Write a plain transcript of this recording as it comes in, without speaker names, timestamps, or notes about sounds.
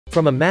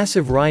From a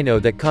massive rhino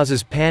that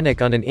causes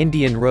panic on an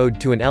Indian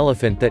road to an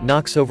elephant that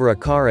knocks over a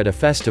car at a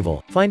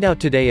festival, find out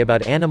today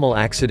about animal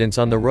accidents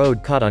on the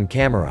road caught on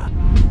camera.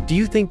 Do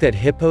you think that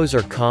hippos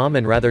are calm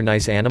and rather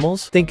nice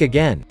animals? Think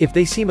again. If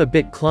they seem a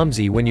bit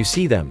clumsy when you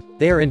see them,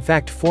 they are in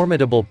fact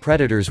formidable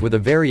predators with a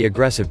very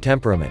aggressive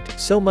temperament,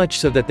 so much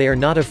so that they are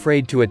not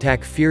afraid to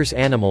attack fierce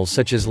animals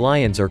such as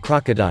lions or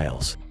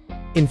crocodiles.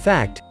 In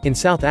fact, in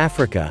South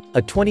Africa,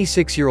 a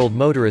 26-year-old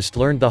motorist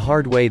learned the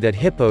hard way that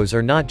hippos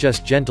are not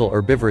just gentle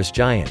herbivorous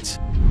giants.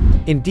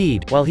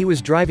 Indeed, while he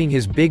was driving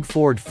his big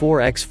Ford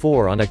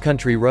 4X4 on a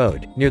country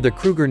road, near the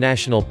Kruger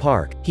National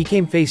Park, he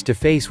came face to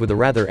face with a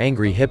rather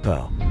angry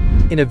hippo.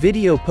 In a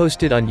video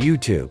posted on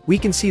YouTube, we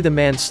can see the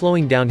man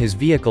slowing down his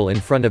vehicle in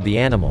front of the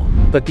animal.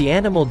 But the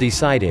animal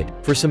decided,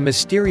 for some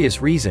mysterious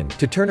reason,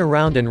 to turn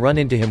around and run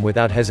into him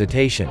without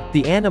hesitation.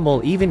 The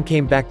animal even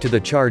came back to the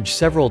charge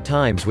several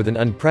times with an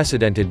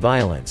unprecedented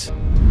violence.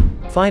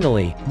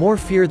 Finally, more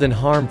fear than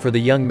harm for the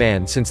young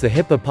man since the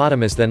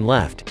hippopotamus then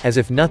left, as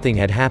if nothing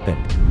had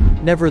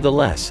happened.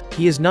 Nevertheless,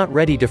 he is not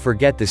ready to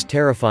forget this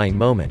terrifying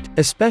moment,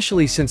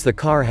 especially since the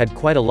car had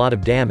quite a lot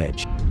of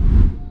damage.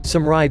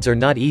 Some rides are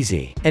not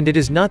easy, and it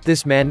is not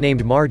this man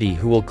named Marty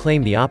who will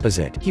claim the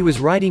opposite. He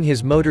was riding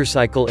his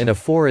motorcycle in a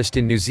forest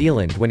in New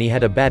Zealand when he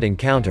had a bad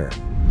encounter.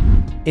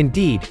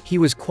 Indeed, he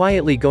was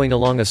quietly going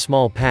along a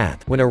small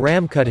path when a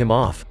ram cut him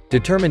off,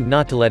 determined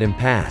not to let him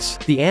pass.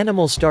 The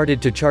animal started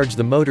to charge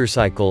the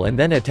motorcycle and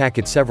then attack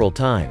it several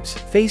times.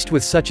 Faced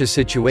with such a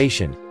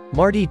situation,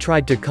 Marty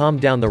tried to calm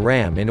down the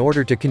ram in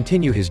order to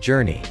continue his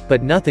journey,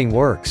 but nothing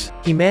works.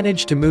 He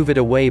managed to move it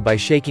away by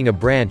shaking a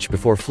branch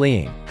before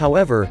fleeing.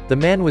 However, the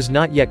man was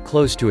not yet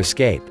close to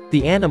escape.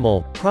 The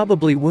animal,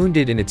 probably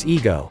wounded in its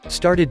ego,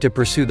 started to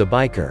pursue the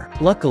biker.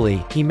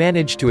 Luckily, he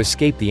managed to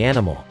escape the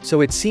animal,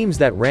 so it seems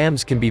that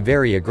rams can be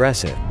very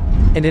aggressive.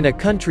 And in a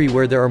country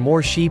where there are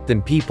more sheep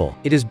than people,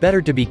 it is better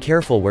to be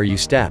careful where you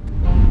step.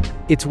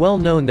 It's well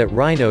known that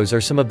rhinos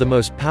are some of the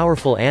most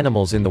powerful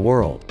animals in the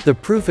world. The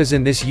proof is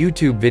in this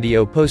YouTube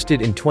video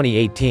posted in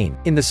 2018.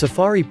 In the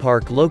safari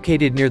park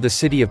located near the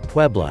city of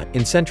Puebla,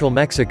 in central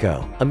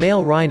Mexico, a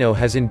male rhino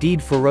has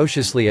indeed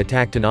ferociously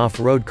attacked an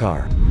off-road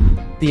car.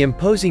 The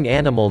imposing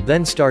animal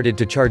then started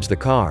to charge the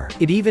car.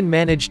 It even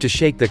managed to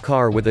shake the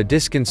car with a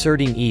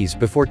disconcerting ease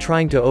before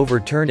trying to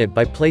overturn it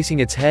by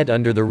placing its head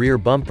under the rear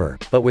bumper,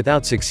 but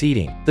without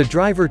succeeding. The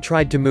driver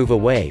tried to move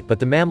away, but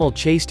the mammal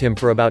chased him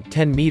for about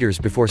 10 meters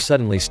before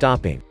suddenly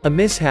stopping. A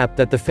mishap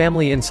that the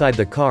family inside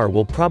the car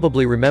will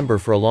probably remember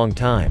for a long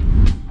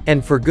time.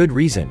 And for good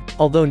reason.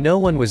 Although no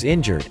one was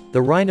injured,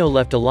 the rhino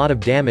left a lot of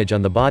damage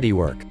on the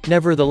bodywork.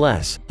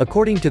 Nevertheless,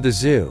 according to the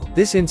zoo,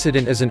 this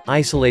incident is an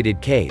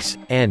isolated case,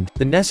 and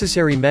the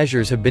necessary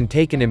measures have been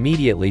taken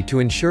immediately to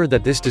ensure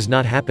that this does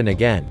not happen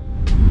again.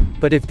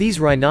 But if these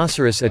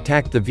rhinoceros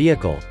attacked the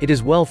vehicle, it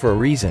is well for a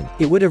reason.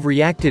 It would have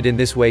reacted in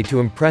this way to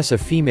impress a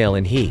female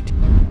in heat.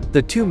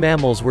 The two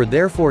mammals were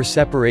therefore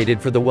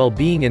separated for the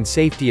well-being and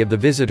safety of the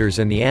visitors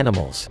and the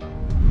animals.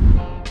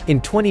 In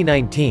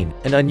 2019,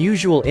 an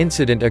unusual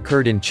incident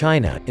occurred in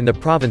China, in the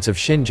province of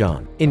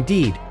Xinjiang.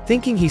 Indeed,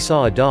 thinking he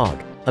saw a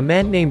dog, a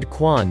man named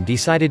Quan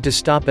decided to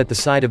stop at the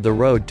side of the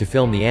road to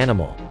film the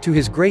animal. To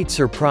his great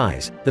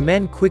surprise, the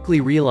man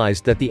quickly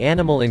realized that the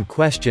animal in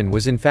question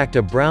was in fact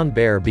a brown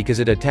bear because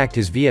it attacked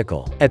his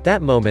vehicle. At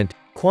that moment,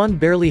 Quan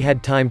barely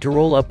had time to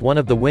roll up one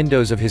of the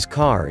windows of his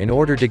car in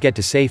order to get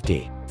to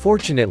safety.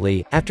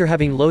 Fortunately, after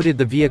having loaded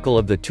the vehicle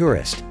of the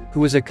tourist, who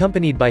was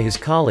accompanied by his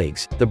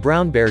colleagues, the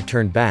brown bear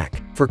turned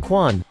back. For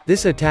Quan,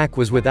 this attack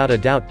was without a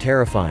doubt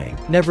terrifying.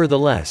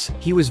 Nevertheless,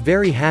 he was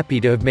very happy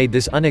to have made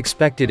this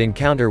unexpected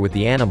encounter with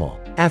the animal.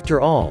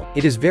 After all,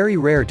 it is very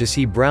rare to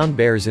see brown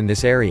bears in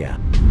this area.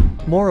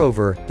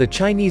 Moreover, the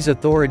Chinese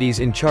authorities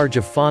in charge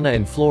of fauna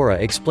and flora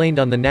explained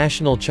on the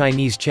national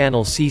Chinese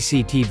channel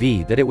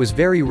CCTV that it was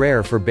very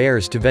rare for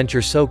bears to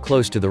venture so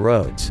close to the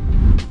roads.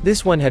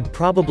 This one had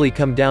probably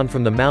come down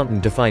from the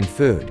mountain to find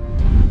food.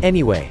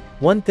 Anyway,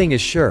 one thing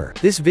is sure,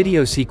 this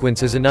video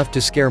sequence is enough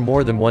to scare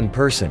more than one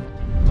person.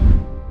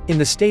 In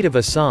the state of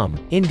Assam,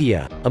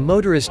 India, a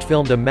motorist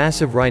filmed a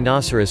massive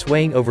rhinoceros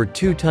weighing over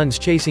 2 tons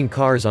chasing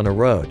cars on a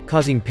road,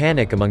 causing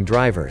panic among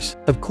drivers.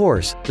 Of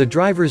course, the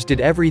drivers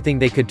did everything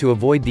they could to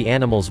avoid the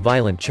animal's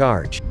violent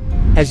charge.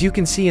 As you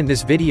can see in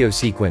this video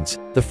sequence,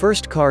 the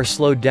first car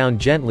slowed down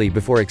gently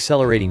before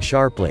accelerating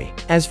sharply.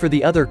 As for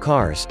the other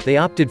cars, they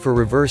opted for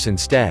reverse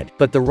instead,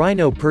 but the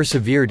rhino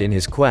persevered in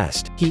his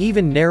quest. He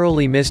even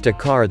narrowly missed a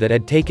car that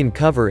had taken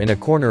cover in a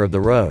corner of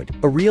the road.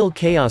 A real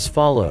chaos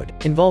followed,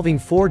 involving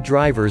 4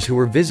 drivers who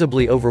were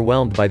visibly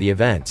overwhelmed by the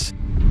events.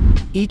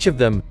 Each of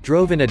them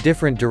drove in a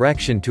different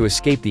direction to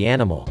escape the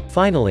animal.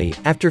 Finally,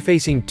 after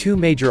facing 2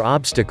 major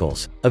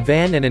obstacles, a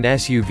van and an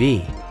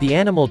SUV, the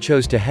animal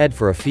chose to head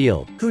for a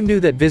field. Who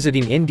knew that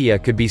visiting India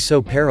could be so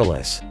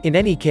perilous? In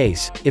any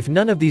case, if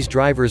none of these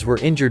drivers were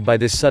injured by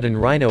this sudden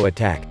rhino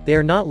attack, they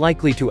are not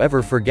likely to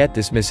ever forget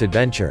this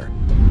misadventure.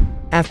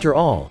 After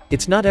all,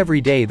 it's not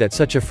every day that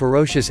such a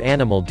ferocious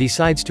animal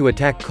decides to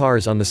attack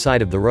cars on the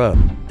side of the road.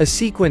 A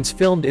sequence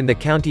filmed in the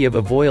county of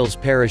Avoyelles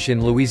Parish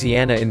in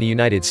Louisiana in the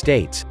United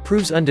States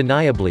proves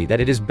undeniably that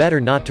it is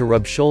better not to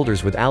rub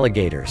shoulders with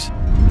alligators.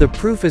 The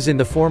proof is in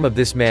the form of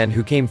this man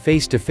who came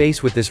face to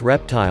face with this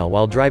reptile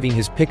while driving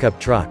his pickup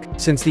truck.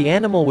 Since the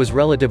animal was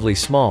relatively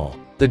small,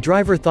 the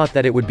driver thought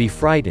that it would be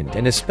frightened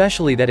and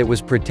especially that it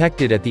was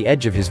protected at the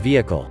edge of his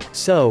vehicle.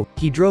 So,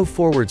 he drove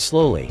forward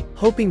slowly,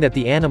 hoping that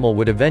the animal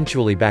would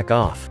eventually back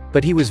off.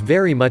 But he was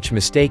very much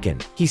mistaken.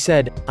 He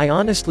said, "I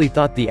honestly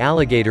thought the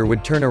alligator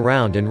would turn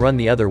around and run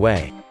the other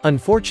way."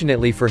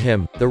 Unfortunately for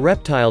him, the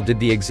reptile did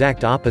the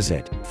exact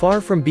opposite.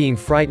 Far from being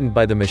frightened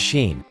by the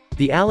machine,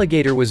 the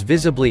alligator was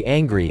visibly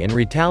angry and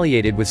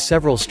retaliated with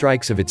several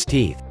strikes of its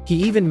teeth. He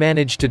even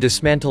managed to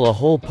dismantle a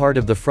whole part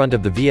of the front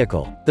of the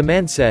vehicle. The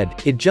man said,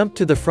 "It jumped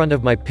to the front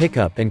of my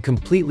pickup and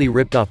completely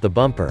ripped off the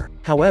bumper."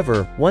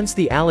 However, once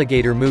the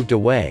alligator moved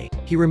away,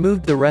 he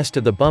removed the rest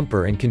of the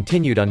bumper and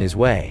continued on his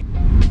way.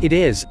 It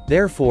is,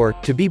 therefore,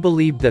 to be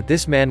believed that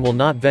this man will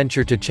not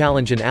venture to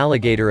challenge an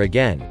alligator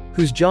again,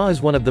 whose jaw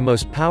is one of the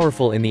most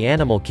powerful in the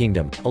animal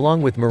kingdom,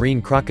 along with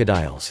marine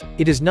crocodiles.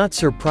 It is not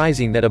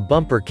surprising that a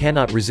bumper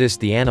cannot resist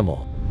the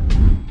animal.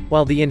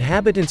 While the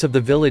inhabitants of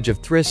the village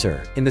of Thrissur,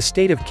 in the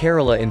state of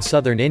Kerala in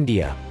southern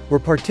India, were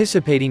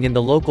participating in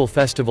the local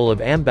festival of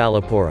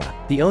Ambalapura,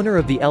 the owner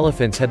of the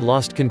elephants had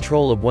lost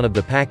control of one of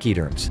the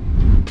pachyderms.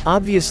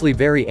 Obviously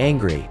very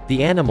angry,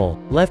 the animal,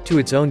 left to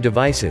its own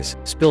devices,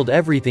 spilled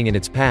everything in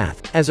its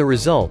path. As a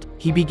result,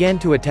 he began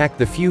to attack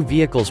the few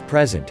vehicles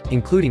present,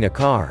 including a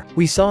car.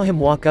 "We saw him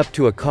walk up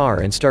to a car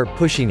and start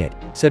pushing it,"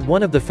 said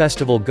one of the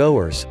festival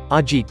goers,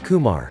 Ajit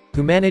Kumar,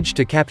 who managed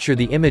to capture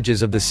the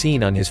images of the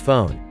scene on his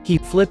phone. He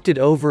flipped it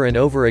over and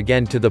over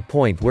again to the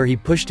point where he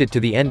pushed it to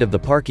the end of the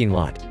parking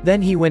lot.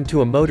 Then he went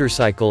to a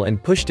motorcycle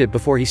and pushed it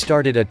before he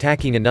started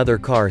attacking another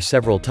car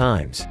several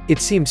times. "It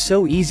seemed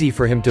so easy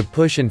for him to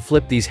push and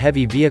flip these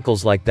heavy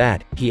vehicles like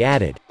that," he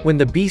added. When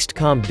the beast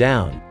calmed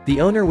down,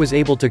 the owner was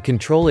able to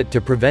control it to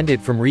prevent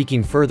it from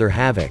wreaking further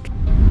havoc.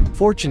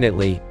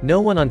 Fortunately,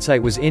 no one on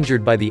site was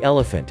injured by the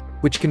elephant,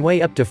 which can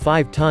weigh up to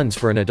 5 tons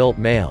for an adult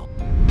male.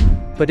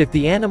 But if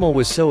the animal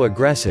was so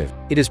aggressive,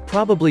 it is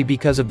probably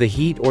because of the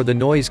heat or the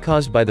noise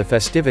caused by the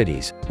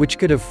festivities, which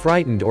could have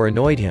frightened or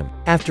annoyed him.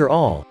 After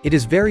all, it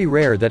is very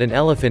rare that an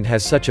elephant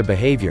has such a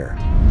behavior.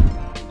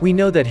 We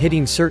know that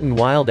hitting certain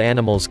wild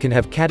animals can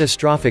have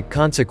catastrophic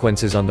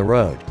consequences on the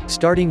road,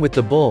 starting with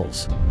the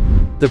bulls.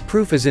 The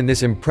proof is in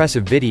this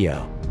impressive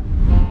video.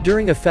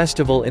 During a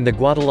festival in the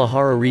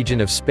Guadalajara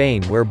region of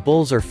Spain where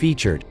bulls are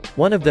featured,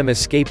 one of them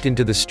escaped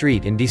into the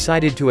street and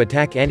decided to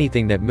attack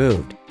anything that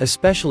moved,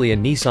 especially a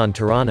Nissan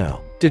Terrano.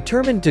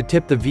 Determined to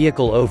tip the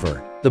vehicle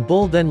over, the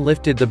bull then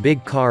lifted the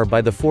big car by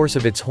the force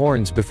of its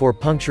horns before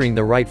puncturing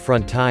the right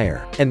front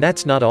tire. And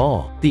that's not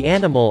all. The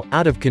animal,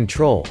 out of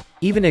control,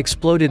 even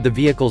exploded the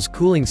vehicle's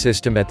cooling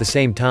system at the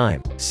same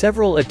time.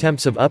 Several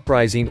attempts of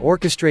uprising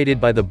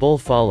orchestrated by the bull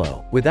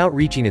follow, without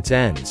reaching its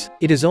ends.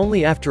 It is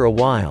only after a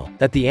while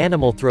that the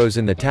animal throws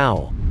in the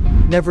towel.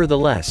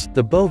 Nevertheless,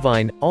 the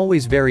bovine,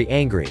 always very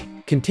angry,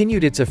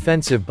 continued its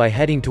offensive by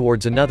heading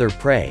towards another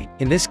prey,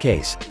 in this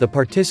case, the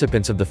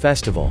participants of the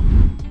festival.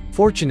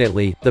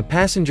 Fortunately, the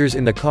passengers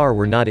in the car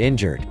were not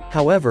injured.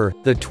 However,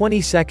 the 20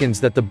 seconds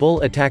that the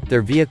bull attacked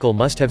their vehicle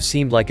must have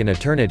seemed like an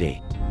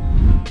eternity.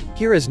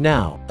 Here is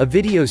now a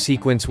video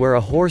sequence where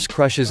a horse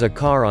crushes a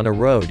car on a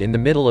road in the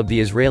middle of the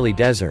Israeli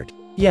desert.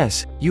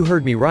 Yes, you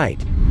heard me right.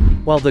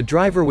 While the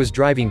driver was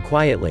driving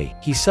quietly,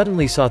 he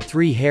suddenly saw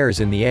 3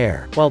 hares in the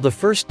air. While the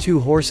first 2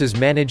 horses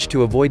managed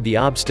to avoid the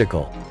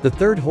obstacle, the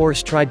third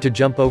horse tried to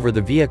jump over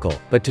the vehicle,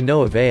 but to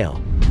no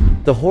avail.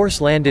 The horse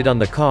landed on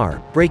the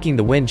car, breaking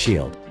the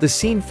windshield. The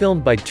scene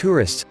filmed by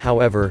tourists,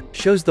 however,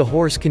 shows the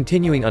horse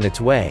continuing on its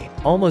way,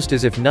 almost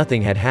as if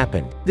nothing had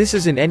happened. This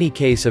is in any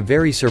case a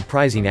very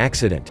surprising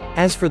accident.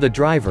 As for the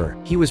driver,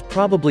 he was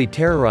probably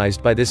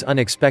terrorized by this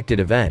unexpected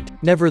event.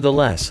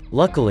 Nevertheless,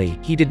 luckily,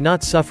 he did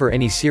not suffer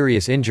any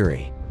serious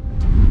injury.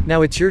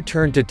 Now it's your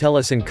turn to tell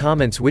us in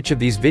comments which of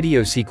these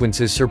video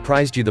sequences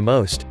surprised you the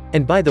most.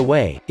 And by the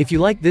way, if you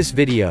like this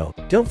video,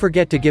 don't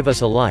forget to give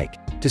us a like,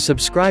 to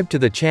subscribe to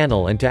the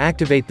channel and to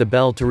activate the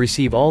bell to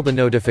receive all the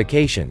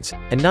notifications,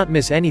 and not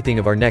miss anything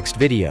of our next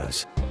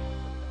videos.